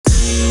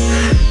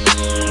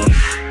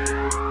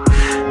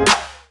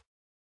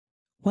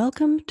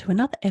Welcome to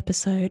another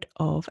episode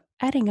of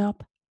Adding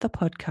Up the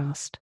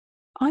Podcast.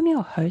 I'm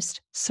your host,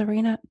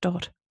 Serena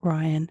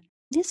Ryan.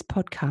 This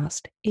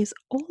podcast is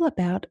all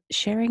about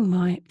sharing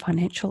my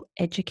financial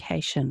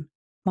education,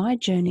 my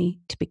journey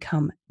to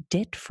become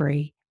debt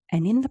free,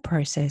 and in the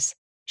process,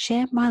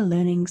 share my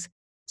learnings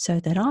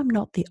so that I'm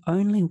not the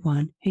only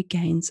one who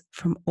gains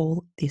from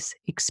all this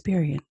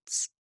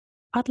experience.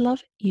 I'd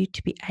love you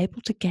to be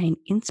able to gain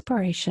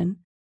inspiration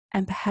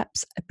and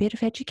perhaps a bit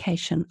of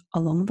education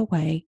along the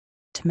way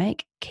to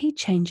make key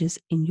changes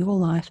in your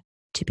life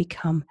to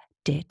become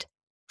debt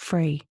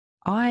free.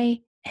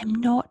 I am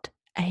not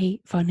a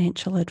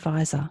financial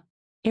advisor.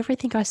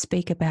 Everything I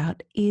speak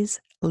about is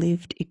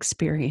lived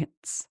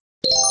experience.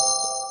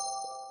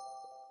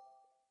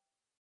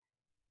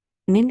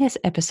 And in this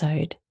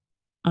episode,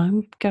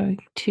 I'm going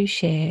to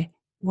share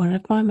one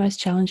of my most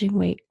challenging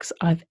weeks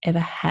I've ever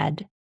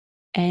had.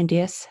 And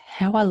yes,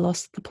 how I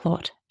lost the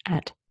plot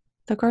at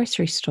the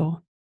grocery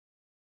store.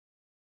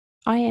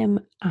 I am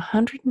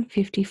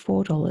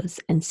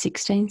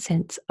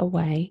 $154.16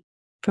 away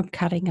from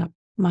cutting up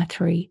my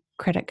 3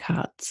 credit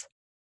cards.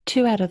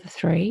 2 out of the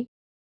 3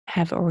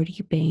 have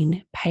already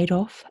been paid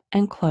off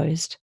and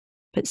closed,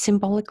 but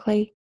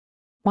symbolically,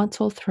 once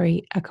all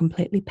 3 are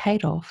completely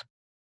paid off,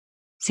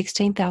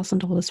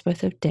 $16,000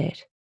 worth of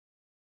debt,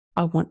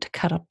 I want to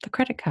cut up the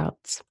credit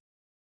cards.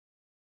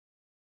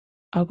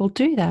 I will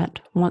do that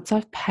once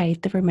I've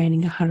paid the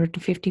remaining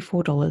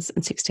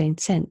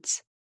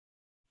 $154.16.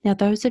 Now,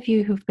 those of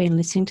you who've been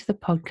listening to the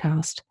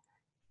podcast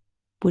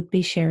would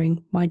be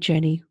sharing my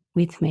journey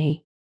with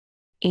me.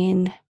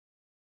 In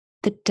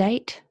the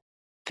date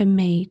for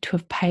me to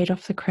have paid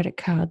off the credit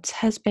cards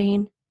has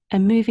been a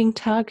moving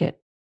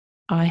target.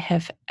 I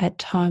have at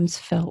times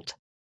felt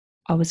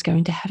I was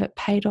going to have it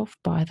paid off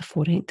by the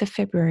 14th of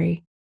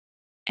February,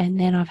 and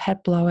then I've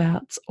had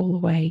blowouts all the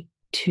way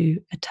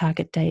to a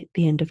target date,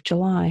 the end of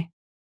July.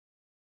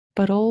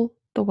 But all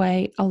the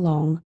way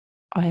along,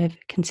 I have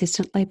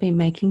consistently been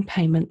making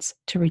payments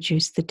to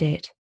reduce the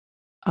debt.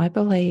 I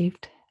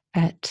believed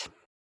at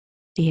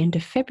the end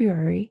of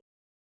February,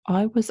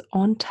 I was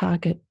on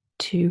target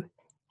to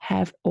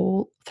have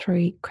all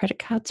 3 credit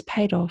cards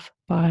paid off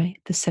by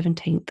the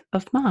 17th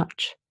of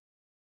March.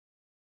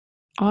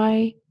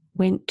 I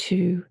went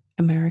to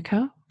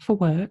America for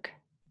work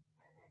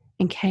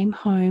and came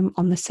home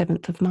on the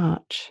 7th of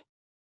March.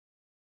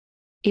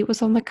 It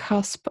was on the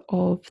cusp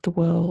of the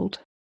world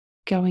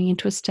going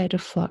into a state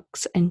of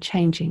flux and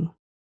changing,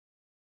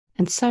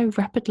 and so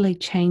rapidly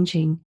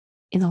changing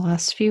in the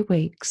last few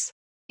weeks.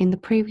 In the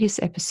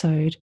previous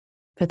episode,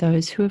 for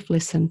those who have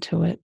listened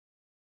to it,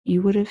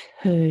 you would have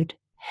heard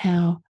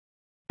how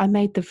I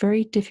made the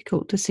very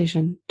difficult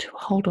decision to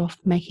hold off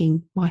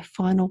making my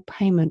final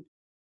payment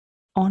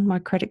on my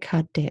credit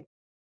card debt.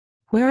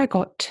 Where I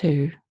got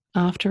to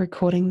after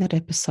recording that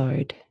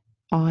episode,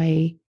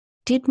 I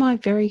did my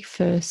very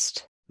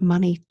first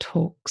Money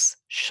Talks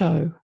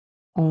show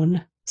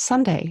on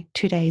Sunday,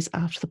 2 days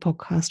after the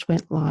podcast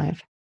went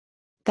live.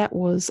 That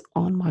was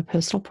on my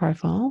personal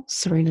profile,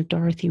 Serena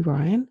Dorothy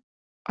Ryan.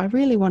 I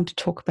really want to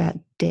talk about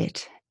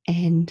debt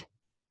and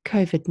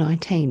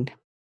COVID-19.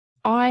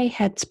 I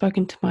had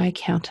spoken to my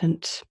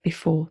accountant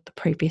before the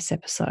previous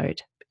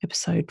episode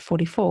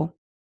 44,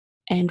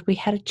 and we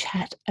had a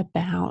chat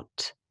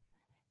about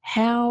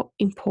how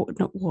important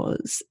it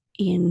was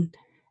in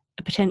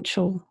a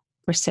potential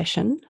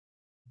recession,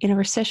 in a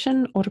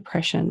recession or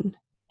depression,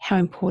 how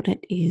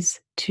important it is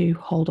to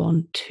hold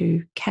on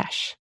to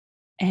cash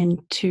and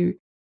to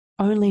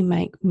only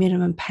make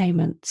minimum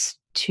payments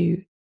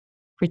to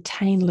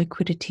retain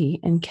liquidity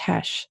and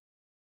cash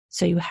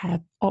so you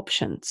have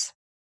options.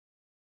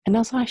 And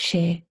as I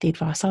share the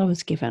advice I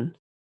was given,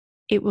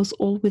 it was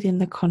all within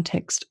the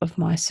context of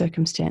my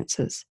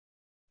circumstances.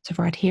 So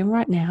right here,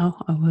 right now,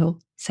 I will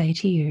say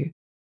to you,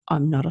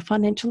 I'm not a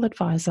financial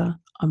advisor.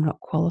 I'm not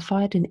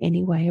qualified in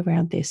any way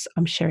around this.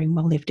 I'm sharing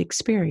my lived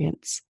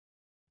experience.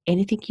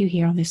 Anything you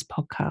hear on this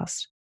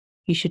podcast,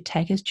 you should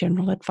take as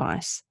general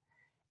advice.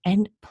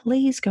 And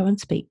please go and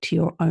speak to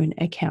your own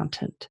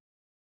accountant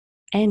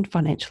and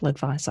financial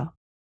advisor.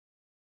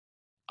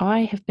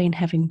 I have been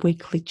having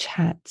weekly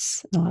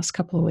chats in the last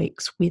couple of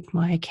weeks with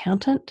my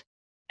accountant,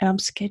 and I'm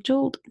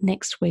scheduled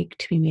next week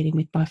to be meeting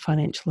with my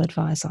financial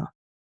advisor.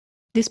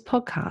 This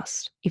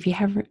podcast, if you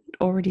haven't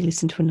already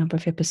listened to a number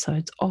of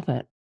episodes of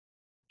it,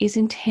 is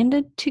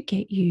intended to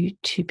get you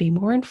to be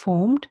more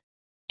informed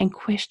and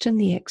question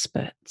the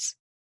experts,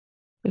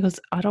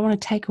 because I don't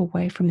want to take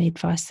away from the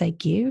advice they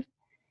give,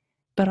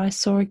 but I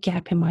saw a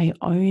gap in my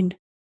own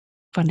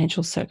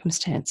financial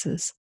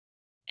circumstances.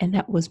 And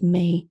that was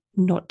me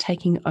not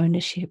taking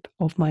ownership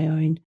of my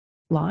own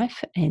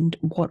life and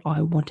what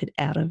I wanted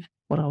out of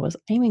what I was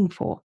aiming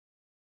for.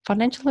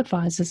 Financial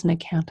advisors and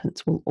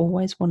accountants will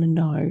always want to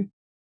know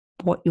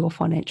what your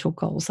financial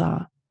goals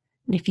are.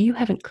 And if you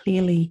haven't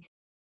clearly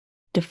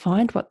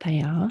defined what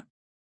they are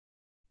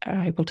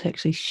able to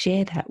actually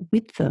share that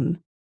with them,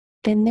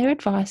 then their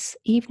advice,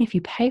 even if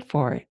you pay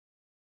for it,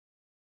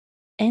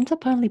 ends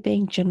up only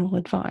being general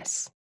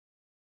advice.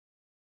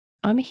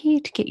 I'm here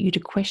to get you to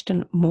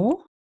question more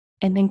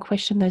and then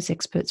question those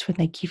experts when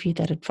they give you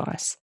that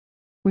advice.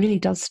 Really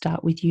does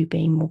start with you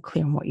being more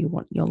clear on what you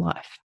want in your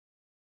life.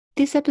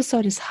 This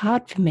episode is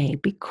hard for me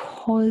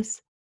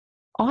because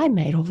I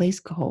made all these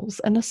goals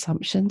and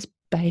assumptions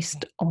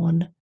based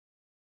on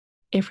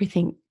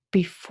everything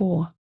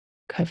before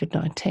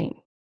COVID-19,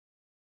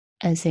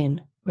 as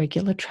in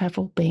regular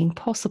travel being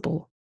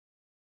possible,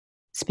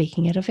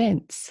 speaking at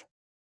events,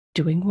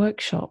 doing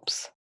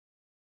workshops,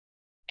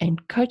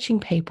 and coaching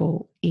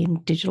people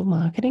in digital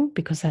marketing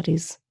because that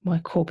is my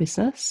core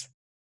business.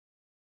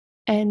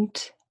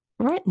 And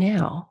right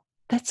now,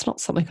 that's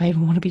not something I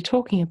even want to be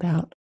talking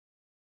about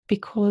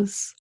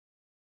because,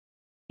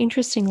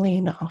 interestingly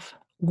enough,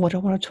 what I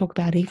want to talk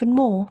about even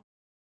more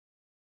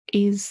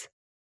is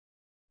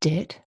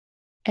debt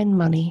and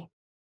money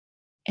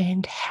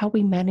and how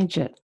we manage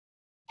it.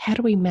 How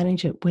do we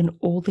manage it when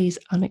all these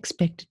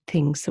unexpected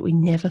things that we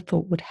never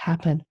thought would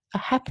happen are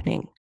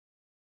happening?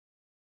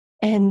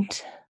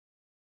 And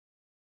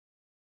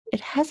it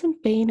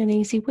hasn't been an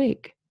easy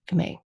week for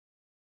me.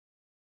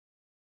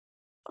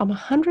 I'm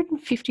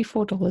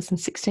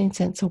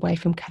 $154.16 away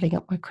from cutting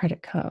up my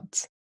credit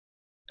cards.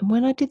 And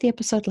when I did the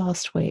episode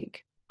last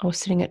week, I was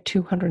sitting at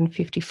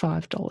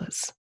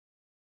 $255.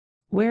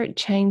 Where it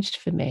changed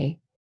for me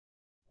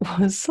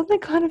was something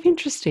kind of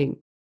interesting.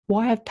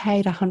 Why I've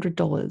paid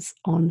 $100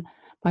 on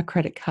my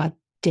credit card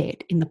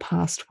debt in the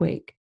past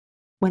week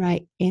when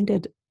I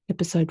ended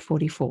episode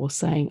 44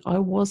 saying I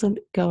wasn't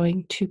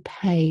going to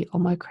pay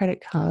on my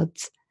credit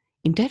cards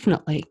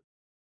indefinitely.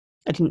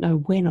 I didn't know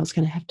when I was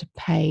going to have to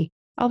pay,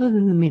 other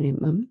than the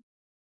minimum,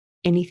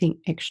 anything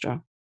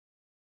extra.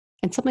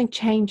 And something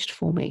changed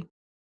for me.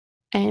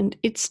 And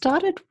it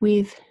started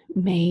with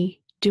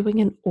me doing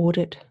an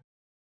audit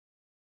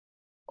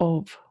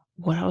of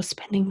what I was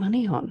spending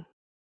money on.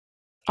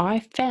 I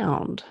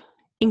found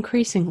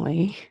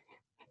increasingly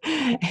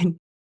and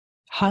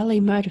highly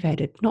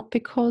motivated, not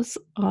because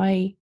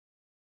I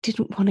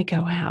didn't want to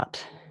go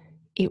out.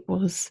 It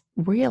was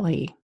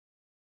really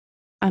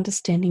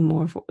understanding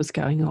more of what was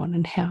going on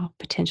and how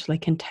potentially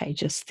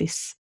contagious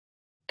this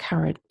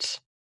current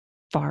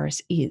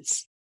virus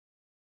is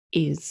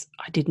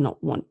I did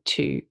not want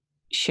to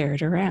share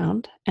it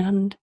around.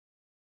 And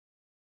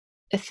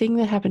a thing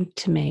that happened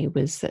to me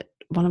was that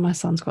one of my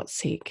sons got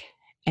sick,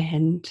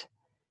 and it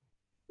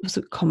was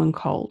a common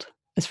cold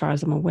as far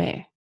as I'm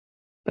aware.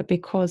 But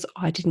because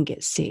I didn't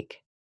get sick,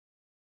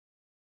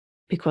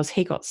 because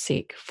he got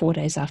sick 4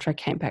 days after I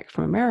came back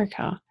from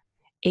America,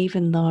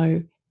 even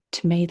though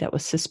to me that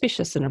was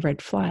suspicious and a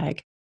red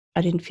flag,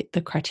 I didn't fit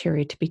the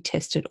criteria to be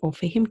tested or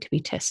for him to be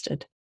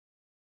tested.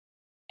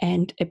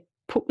 And it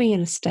put me in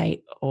a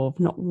state of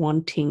not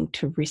wanting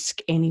to risk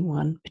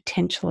anyone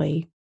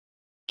potentially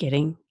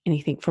getting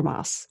anything from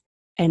us.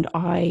 And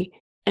I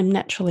am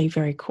naturally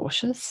very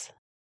cautious,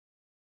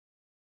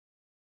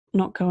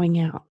 not going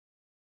out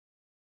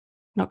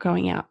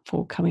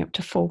for coming up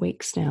to 4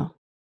 weeks now.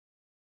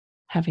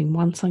 Having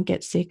one son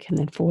get sick, and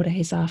then 4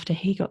 days after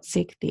he got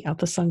sick, the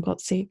other son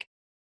got sick.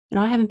 And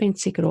I haven't been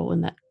sick at all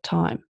in that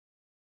time.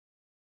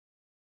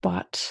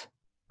 But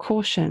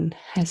caution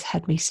has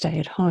had me stay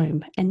at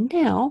home. And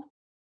now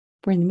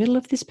we're in the middle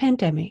of this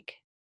pandemic.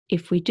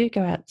 If we do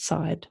go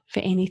outside for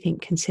anything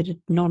considered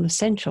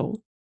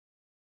non-essential,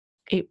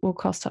 it will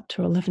cost up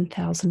to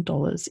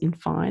 $11,000 in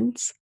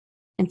fines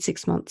and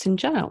 6 months in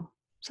jail.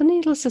 So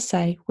needless to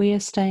say, we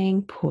are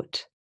staying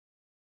put.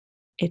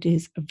 It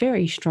is a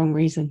very strong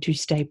reason to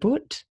stay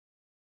put,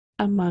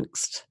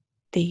 amongst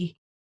the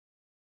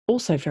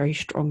also very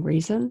strong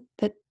reason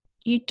that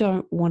you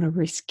don't want to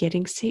risk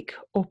getting sick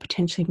or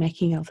potentially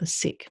making others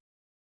sick.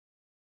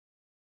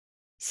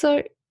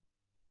 So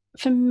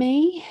for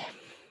me,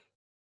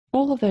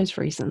 all of those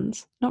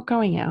reasons, not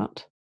going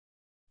out,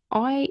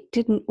 I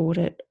did an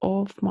audit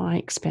of my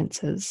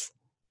expenses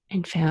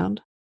and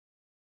found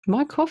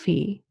my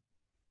coffee,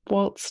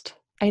 whilst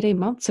 18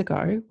 months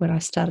ago, when I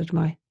started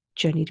my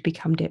journey to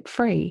become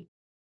debt-free,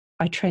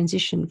 I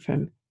transitioned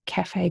from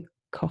cafe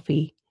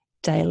coffee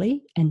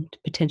daily and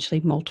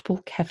potentially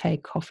multiple cafe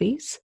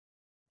coffees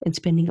and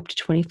spending up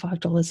to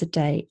 $25 a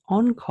day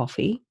on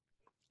coffee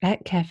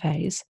at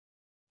cafes,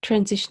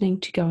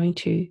 transitioning to going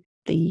to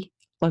the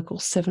local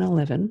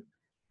 7-Eleven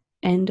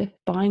and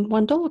buying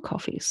 $1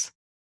 coffees.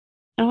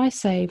 And I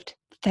saved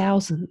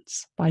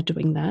thousands by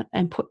doing that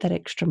and put that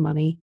extra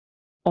money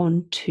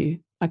onto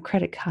my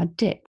credit card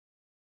debt.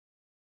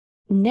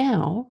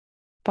 Now,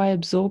 by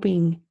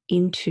absorbing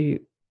into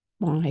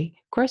my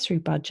grocery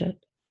budget,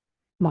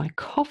 my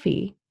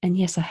coffee, and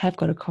yes, I have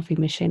got a coffee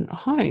machine at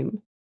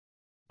home,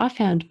 I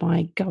found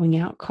my going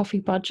out coffee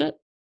budget.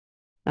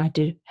 I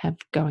do have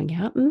going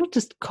out, and not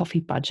just coffee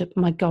budget,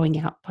 but my going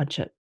out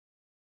budget.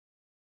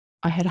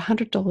 I had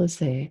 $100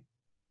 there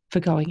for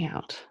going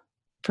out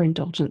for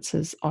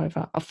indulgences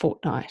over a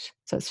fortnight.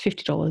 So it's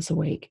 $50 a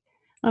week.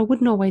 I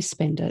wouldn't always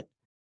spend it.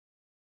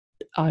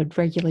 I'd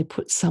regularly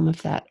put some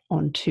of that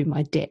onto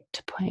my debt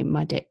to pay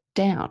my debt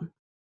down.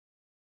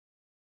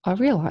 I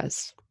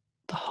realised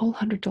the whole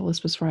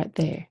 $100 was right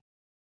there.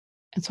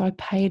 And so I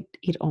paid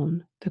it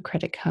on the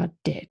credit card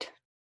debt.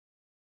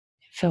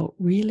 It felt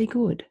really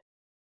good.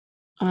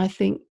 I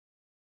think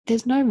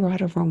there's no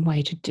right or wrong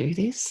way to do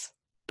this,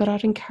 but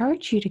I'd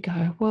encourage you to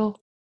go, well,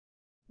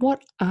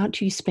 what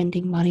aren't you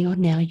spending money on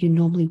now you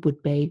normally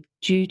would be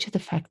due to the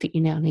fact that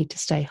you now need to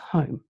stay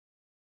home?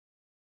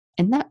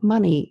 And that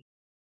money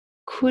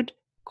could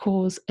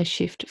cause a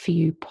shift for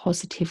you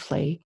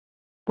positively,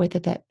 whether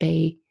that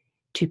be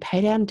to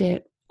pay down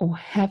debt or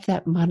have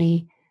that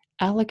money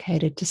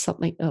allocated to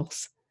something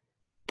else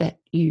that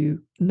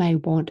you may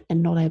want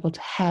and not able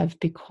to have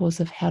because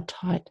of how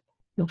tight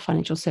your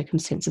financial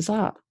circumstances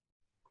are.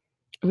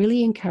 I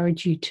really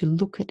encourage you to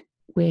look at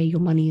where your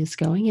money is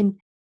going and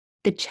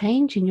the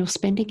change in your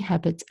spending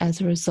habits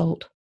as a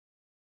result,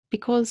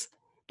 because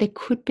there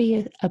could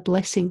be a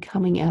blessing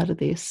coming out of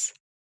this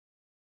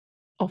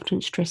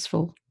often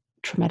stressful,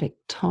 traumatic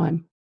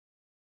time.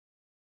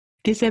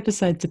 This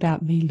episode's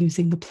about me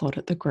losing the plot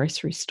at the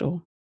grocery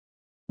store.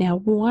 Now,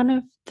 one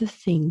of the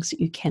things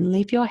you can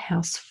leave your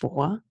house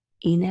for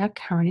in our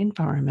current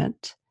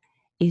environment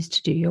is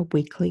to do your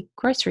weekly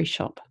grocery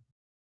shop.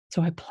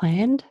 So I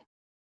planned,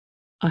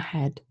 I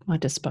had my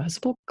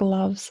disposable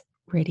gloves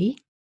ready.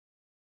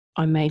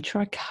 I made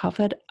sure I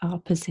covered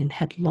up as in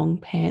had long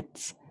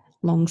pants,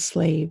 long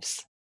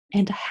sleeves,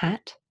 and a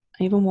hat.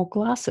 I even wore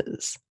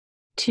glasses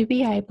to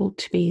be able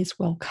to be as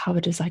well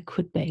covered as I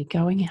could be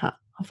going out.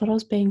 I thought I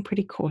was being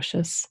pretty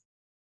cautious.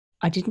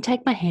 I didn't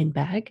take my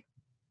handbag.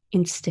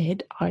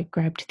 Instead, I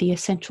grabbed the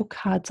essential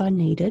cards I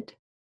needed,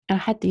 and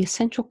I had the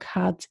essential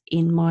cards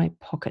in my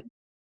pocket.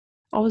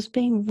 I was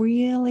being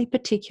really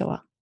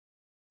particular.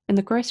 In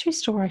the grocery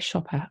store I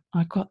shop at,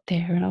 I got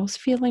there and I was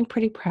feeling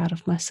pretty proud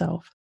of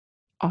myself.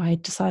 I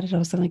decided I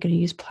was only going to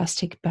use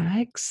plastic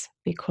bags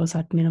because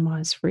I'd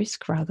minimize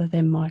risk rather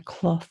than my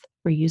cloth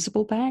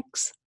reusable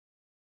bags.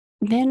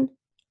 Then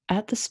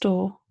at the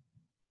store,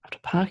 after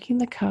parking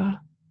the car,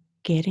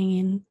 getting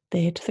in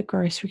there to the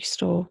grocery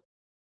store,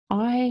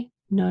 I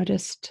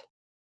noticed,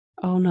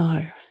 oh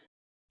no,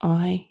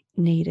 I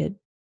needed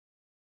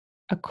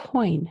a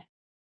coin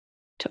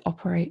to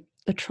operate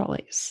the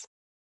trolleys.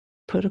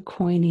 Put a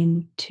coin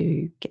in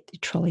to get the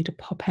trolley to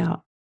pop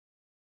out,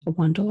 a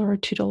 $1 or a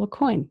 $2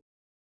 coin.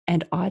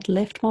 And I'd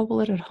left my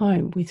wallet at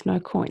home with no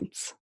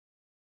coins.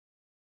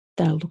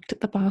 Then I looked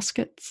at the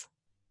baskets,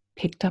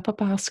 picked up a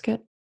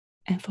basket,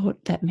 and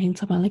thought that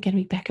means I'm only going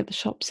to be back at the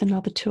shops in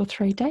another 2 or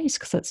 3 days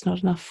because that's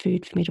not enough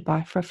food for me to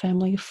buy for a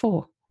family of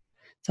 4.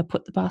 So I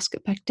put the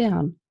basket back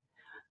down,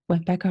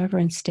 went back over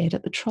and stared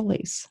at the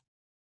trolleys.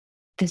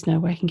 There's no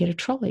way I can get a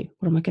trolley.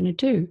 What am I going to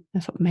do? I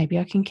thought maybe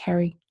I can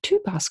carry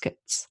 2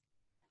 baskets.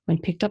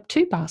 Went picked up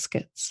 2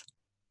 baskets.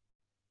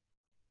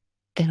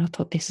 Then I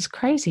thought, this is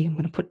crazy. I'm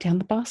going to put down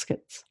the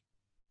baskets.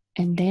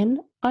 And then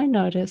I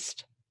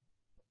noticed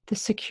the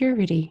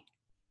security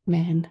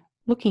man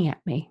looking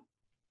at me.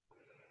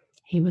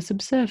 He was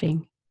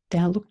observing.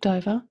 Then I looked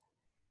over,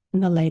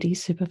 and the lady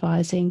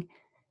supervising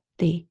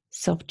the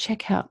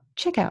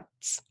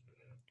checkouts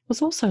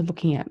was also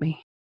looking at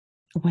me.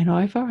 I went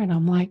over and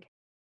I'm like,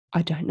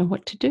 I don't know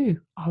what to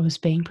do. I was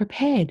being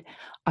prepared.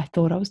 I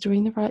thought I was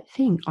doing the right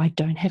thing. I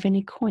don't have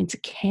any coins.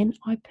 Can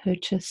I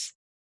purchase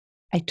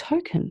a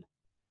token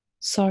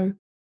so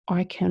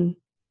I can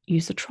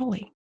use a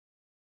trolley?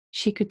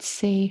 She could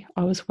see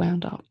I was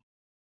wound up.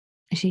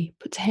 She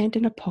puts a hand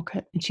in her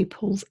pocket and she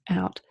pulls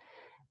out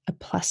a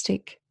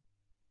plastic,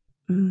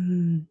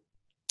 funny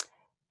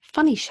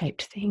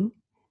shaped thing.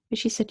 But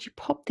she said, you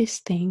pop this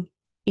thing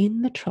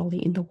in the trolley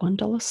in the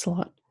 $1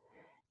 slot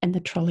and the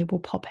trolley will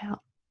pop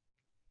out.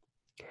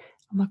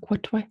 I'm like,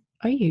 what do I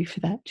owe you for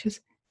that? She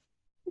goes,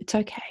 it's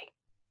okay.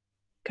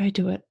 Go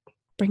do it.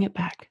 Bring it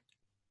back.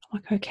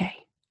 I'm like, okay.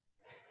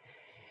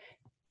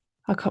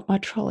 I got my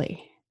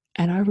trolley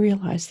and I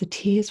realized the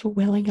tears were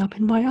welling up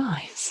in my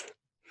eyes.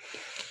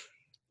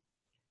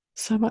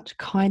 So much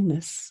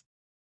kindness.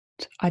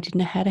 I didn't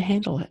know how to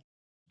handle it.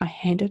 I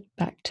handed it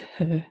back to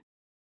her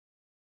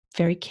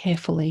very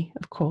carefully,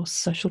 of course,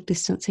 social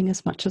distancing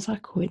as much as I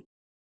could,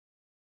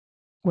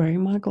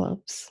 wearing my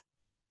gloves,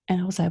 and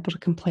I was able to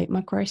complete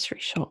my grocery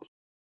shop.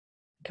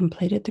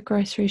 Completed the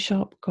grocery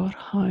shop, got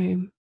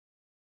home,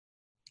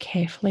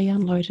 carefully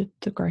unloaded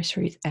the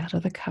groceries out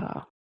of the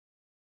car,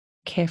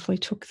 carefully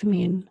took them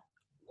in,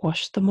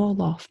 washed them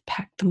all off,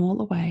 packed them all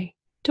away.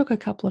 Took a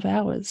couple of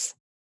hours.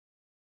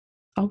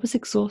 I was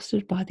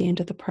exhausted by the end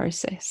of the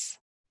process.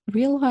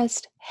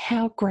 Realised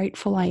how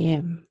grateful I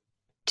am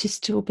to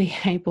still be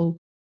able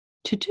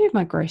to do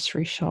my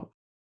grocery shop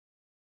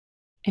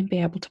and be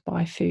able to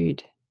buy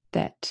food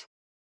that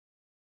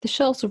the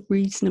shelves are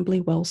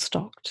reasonably well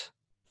stocked.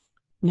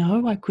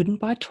 No, I couldn't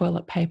buy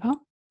toilet paper,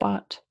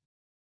 but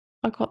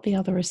I got the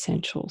other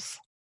essentials.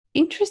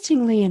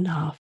 Interestingly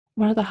enough,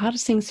 one of the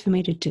hardest things for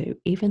me to do,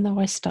 even though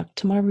I stuck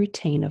to my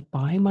routine of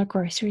buying my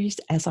groceries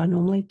as I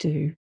normally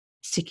do,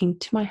 sticking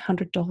to my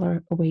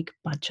 $100 a week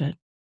budget,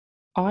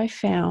 I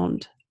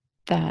found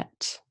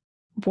that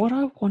what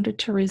I wanted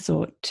to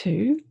resort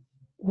to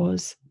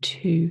was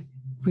to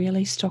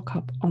really stock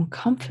up on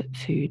comfort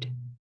food.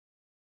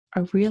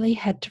 I really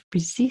had to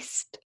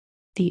resist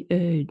the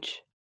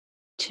urge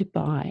to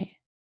buy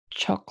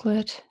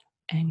chocolate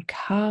and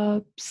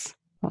carbs,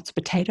 lots of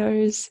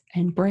potatoes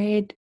and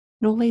bread,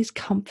 and all these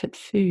comfort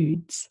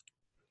foods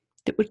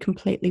that would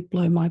completely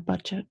blow my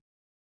budget.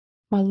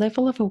 My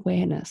level of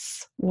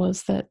awareness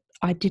was that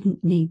I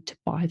didn't need to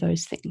buy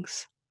those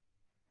things.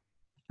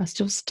 I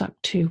still stuck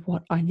to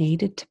what I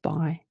needed to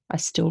buy. I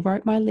still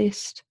wrote my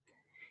list,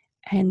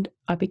 and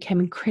I became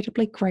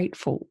incredibly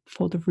grateful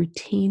for the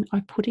routine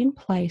I put in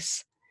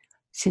place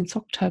since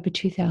October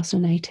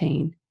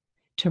 2018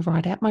 to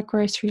write out my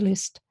grocery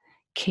list,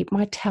 keep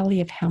my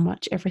tally of how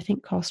much everything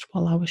cost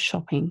while I was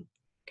shopping,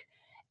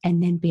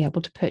 and then be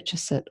able to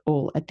purchase it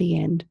all at the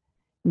end,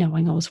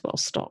 knowing I was well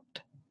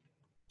stocked.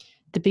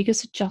 The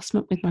biggest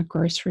adjustment with my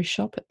grocery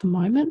shop at the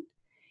moment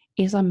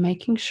is I'm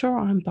making sure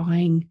I'm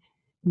buying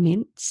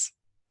mince,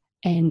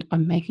 and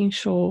I'm making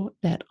sure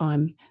that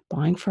I'm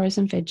buying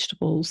frozen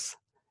vegetables,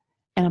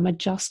 and I'm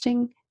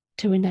adjusting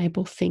to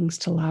enable things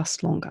to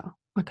last longer.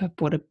 Like I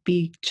bought a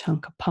big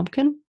chunk of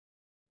pumpkin.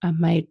 I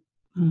made,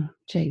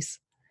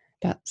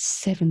 about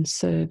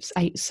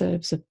 8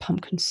 serves of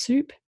pumpkin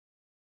soup.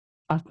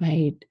 I've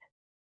made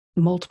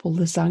multiple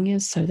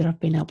lasagnas so that I've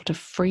been able to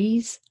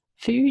freeze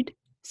food.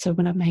 So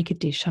when I make a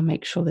dish, I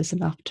make sure there's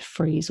enough to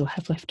freeze or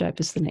have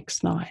leftovers the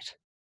next night.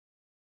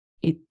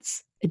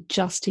 It's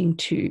adjusting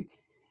to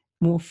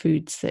more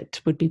foods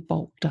that would be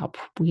bulked up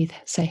with,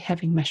 say,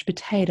 having mashed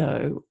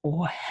potato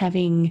or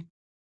having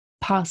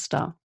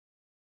pasta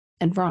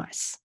and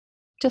rice,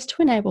 just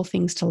to enable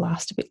things to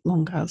last a bit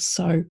longer.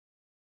 So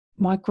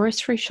my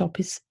grocery shop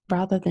is,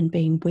 rather than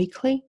being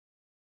weekly,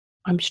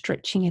 I'm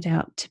stretching it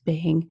out to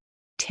being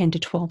 10 to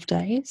 12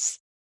 days.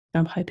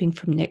 I'm hoping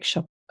from next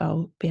shop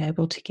I'll be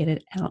able to get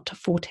it out to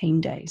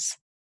 14 days,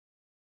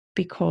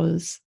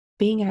 because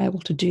being able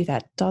to do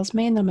that does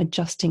mean I'm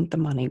adjusting the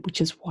money, which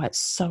is why it's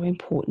so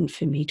important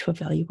for me to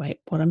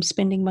evaluate what I'm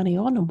spending money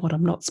on and what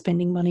I'm not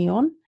spending money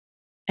on,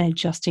 and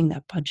adjusting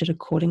that budget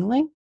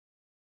accordingly,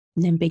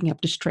 and then being able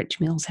to stretch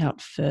meals out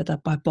further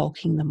by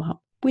bulking them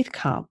up with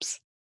carbs.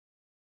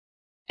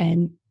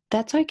 And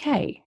that's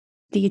okay.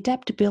 The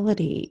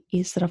adaptability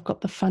is that I've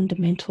got the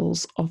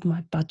fundamentals of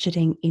my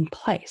budgeting in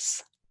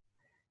place.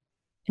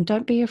 And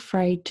don't be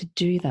afraid to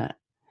do that.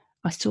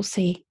 I still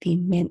see the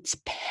immense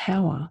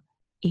power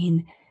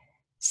in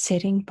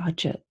setting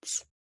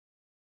budgets.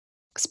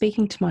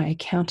 Speaking to my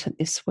accountant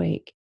this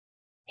week,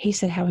 he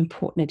said how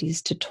important it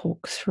is to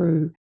talk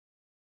through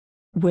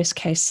worst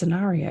case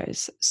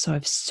scenarios. So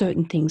if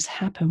certain things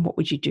happen, what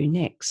would you do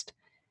next?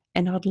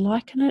 And I'd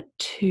liken it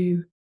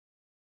to,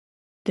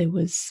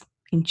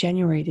 in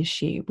January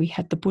this year, we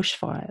had the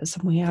bushfires,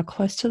 and we are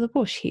close to the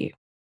bush here,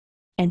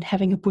 and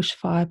having a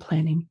bushfire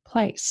plan in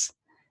place.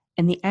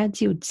 And the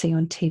ads you would see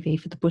on TV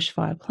for the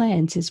bushfire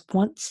plans is,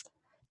 once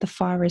the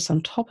fire is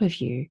on top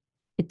of you,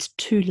 it's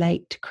too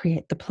late to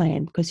create the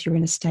plan because you're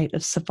in a state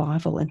of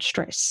survival and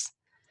stress.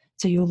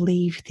 So you'll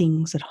leave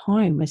things at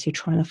home as you're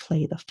trying to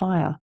flee the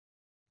fire,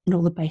 and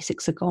all the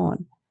basics are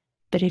gone.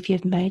 But if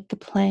you've made the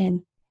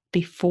plan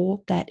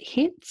before that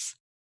hits,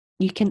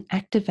 you can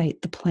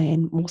activate the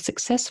plan more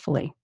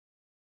successfully.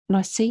 And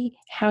I see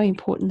how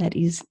important that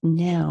is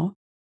now,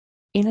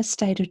 in a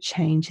state of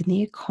change in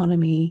the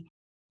economy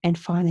and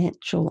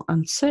financial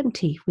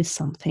uncertainty with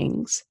some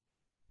things,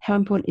 how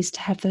important it is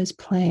to have those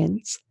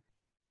plans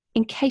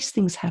in case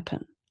things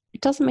happen.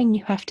 It doesn't mean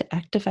you have to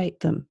activate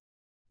them,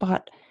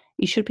 but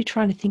you should be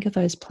trying to think of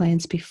those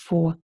plans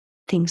before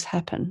things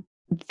happen.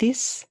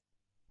 This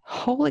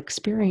whole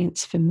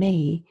experience for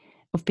me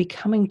of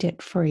becoming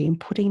debt-free and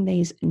putting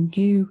these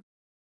new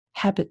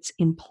habits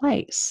in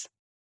place,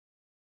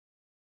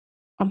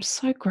 I'm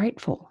so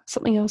grateful.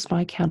 Something else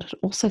my accountant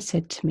also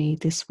said to me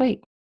this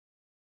week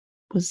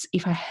was,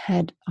 if I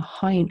had a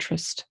high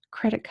interest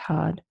credit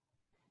card,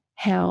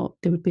 how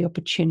there would be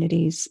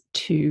opportunities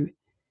to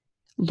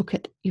look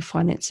at your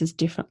finances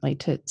differently,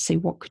 to see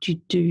what could you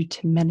do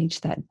to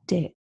manage that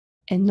debt.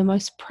 And the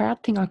most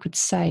proud thing I could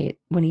say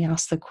when he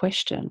asked the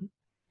question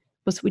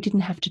was, we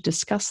didn't have to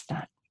discuss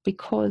that,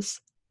 because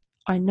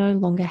I no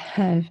longer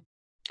have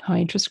high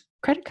interest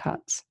credit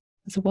cards.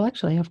 I said, well,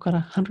 actually, I've got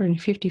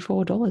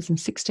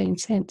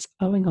 $154.16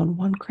 owing on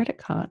one credit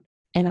card.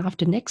 And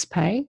after next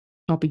pay,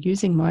 I'll be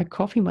using my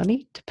coffee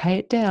money to pay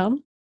it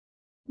down,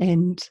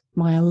 and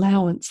my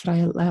allowance that I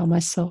allow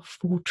myself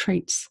for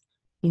treats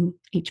in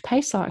each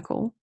pay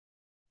cycle,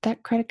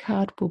 that credit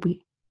card will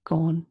be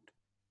gone.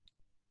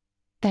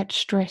 That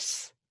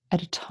stress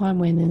at a time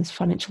when there's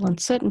financial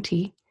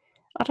uncertainty,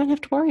 I don't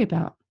have to worry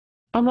about.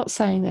 I'm not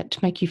saying that to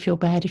make you feel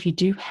bad if you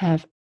do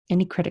have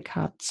any credit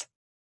cards.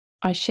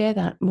 I share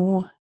that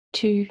more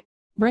to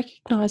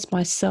recognize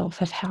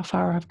myself of how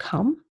far I've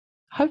come,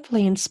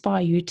 hopefully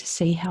inspire you to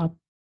see how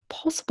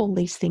possible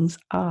these things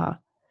are,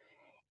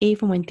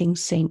 even when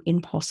things seem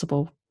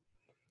impossible.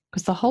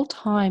 Because the whole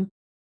time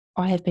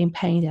I have been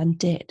paying down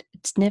debt,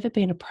 it's never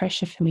been a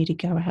pressure for me to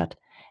go out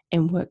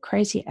and work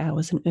crazy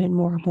hours and earn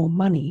more and more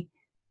money.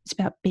 It's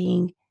about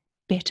being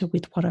better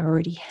with what I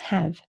already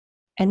have.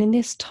 And in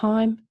this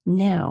time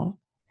now,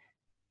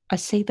 I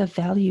see the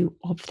value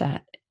of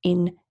that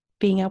in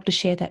being able to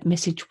share that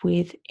message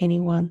with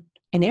anyone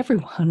and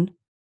everyone,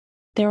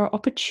 there are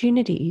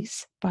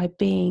opportunities by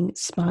being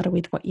smarter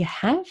with what you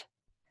have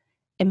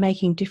and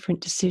making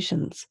different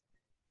decisions.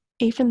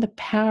 Even the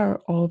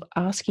power of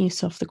asking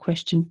yourself the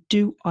question,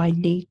 do I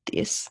need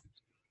this?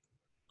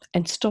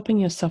 And stopping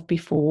yourself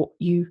before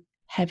you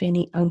have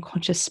any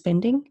unconscious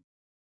spending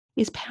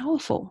is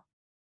powerful.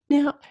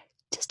 Now,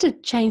 just to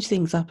change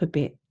things up a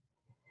bit,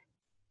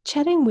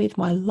 chatting with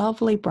my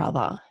lovely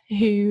brother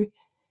who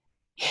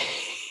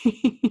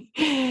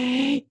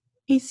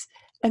is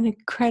an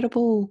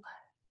incredible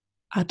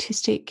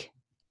artistic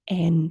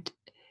and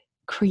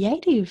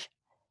creative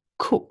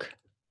cook,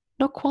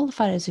 not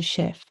qualified as a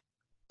chef,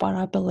 but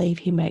I believe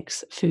he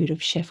makes food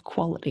of chef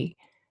quality.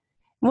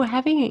 We're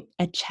having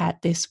a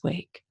chat this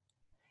week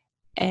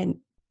and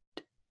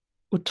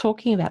we're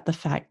talking about the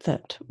fact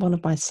that one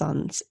of my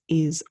sons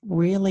is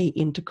really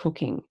into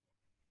cooking.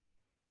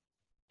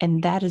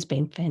 And that has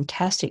been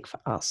fantastic for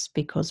us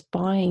because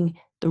buying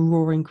the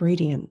raw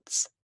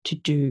ingredients to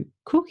do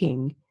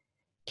cooking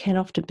can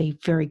often be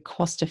very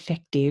cost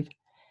effective.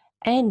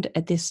 And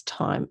at this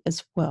time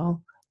as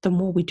well, the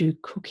more we do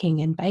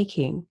cooking and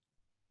baking,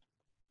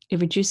 it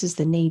reduces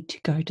the need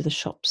to go to the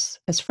shops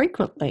as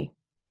frequently.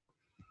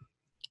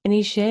 And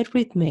he shared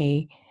with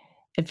me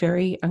a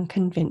very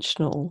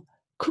unconventional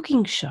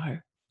cooking show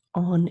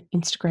on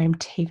Instagram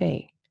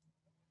TV.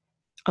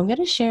 I'm going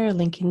to share a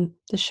link in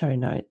the show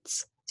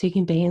notes so you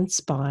can be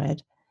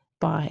inspired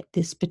by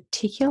this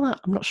particular,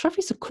 I'm not sure if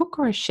he's a cook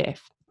or a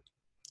chef,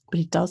 but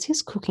he does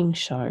his cooking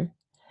show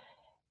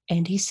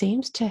and he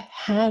seems to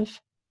have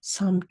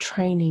some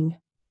training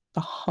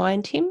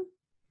behind him,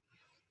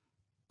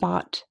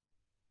 but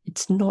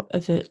it's not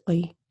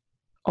overtly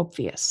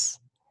obvious.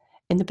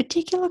 In the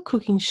particular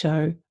cooking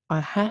show, I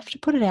have to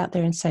put it out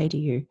there and say to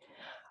you,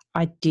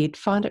 I did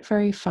find it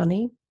very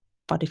funny,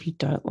 but if you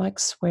don't like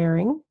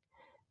swearing,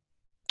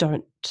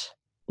 don't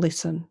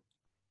listen.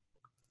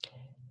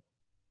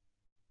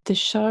 The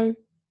show,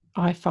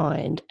 I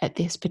find, at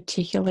this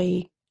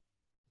particularly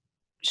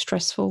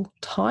stressful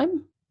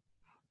time,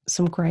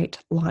 some great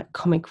light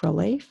comic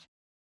relief.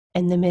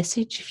 And the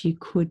message, if you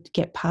could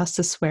get past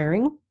the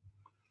swearing,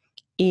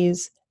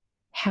 is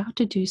how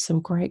to do some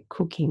great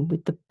cooking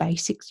with the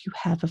basics you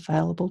have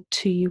available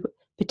to you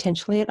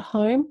potentially at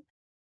home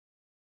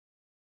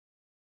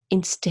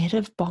instead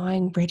of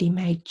buying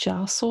ready-made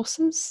jar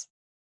sauces.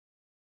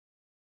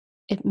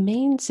 It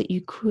means that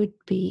you could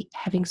be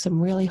having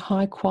some really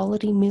high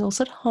quality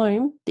meals at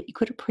home that you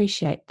could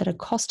appreciate that are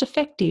cost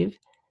effective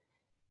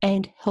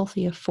and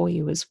healthier for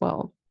you as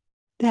well.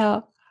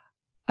 Now,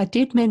 I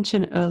did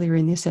mention earlier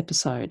in this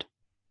episode,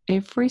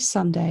 every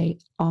Sunday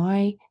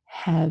I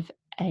have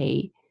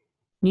a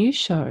new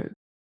show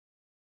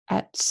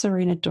at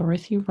Serena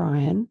Dorothy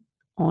Ryan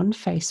on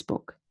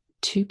Facebook,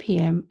 2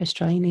 p.m.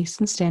 Australian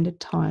Eastern Standard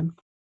Time.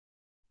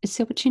 It's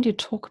the opportunity to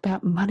talk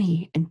about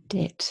money and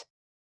debt.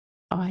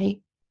 I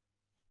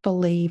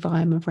believe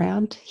I'm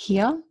around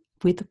here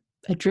with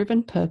a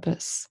driven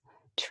purpose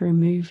to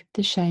remove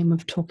the shame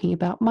of talking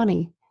about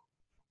money.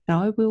 And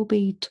I will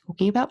be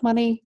talking about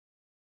money,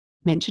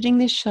 mentioning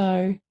this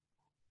show,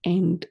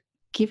 and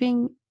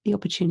giving the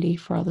opportunity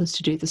for others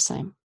to do the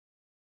same.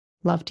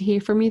 Love to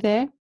hear from you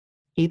there.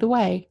 Either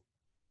way,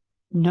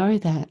 know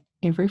that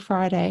every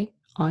Friday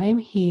I am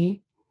here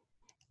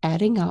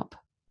adding up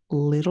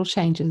little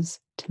changes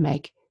to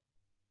make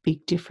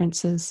big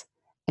differences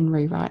and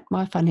rewrite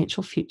my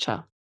financial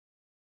future.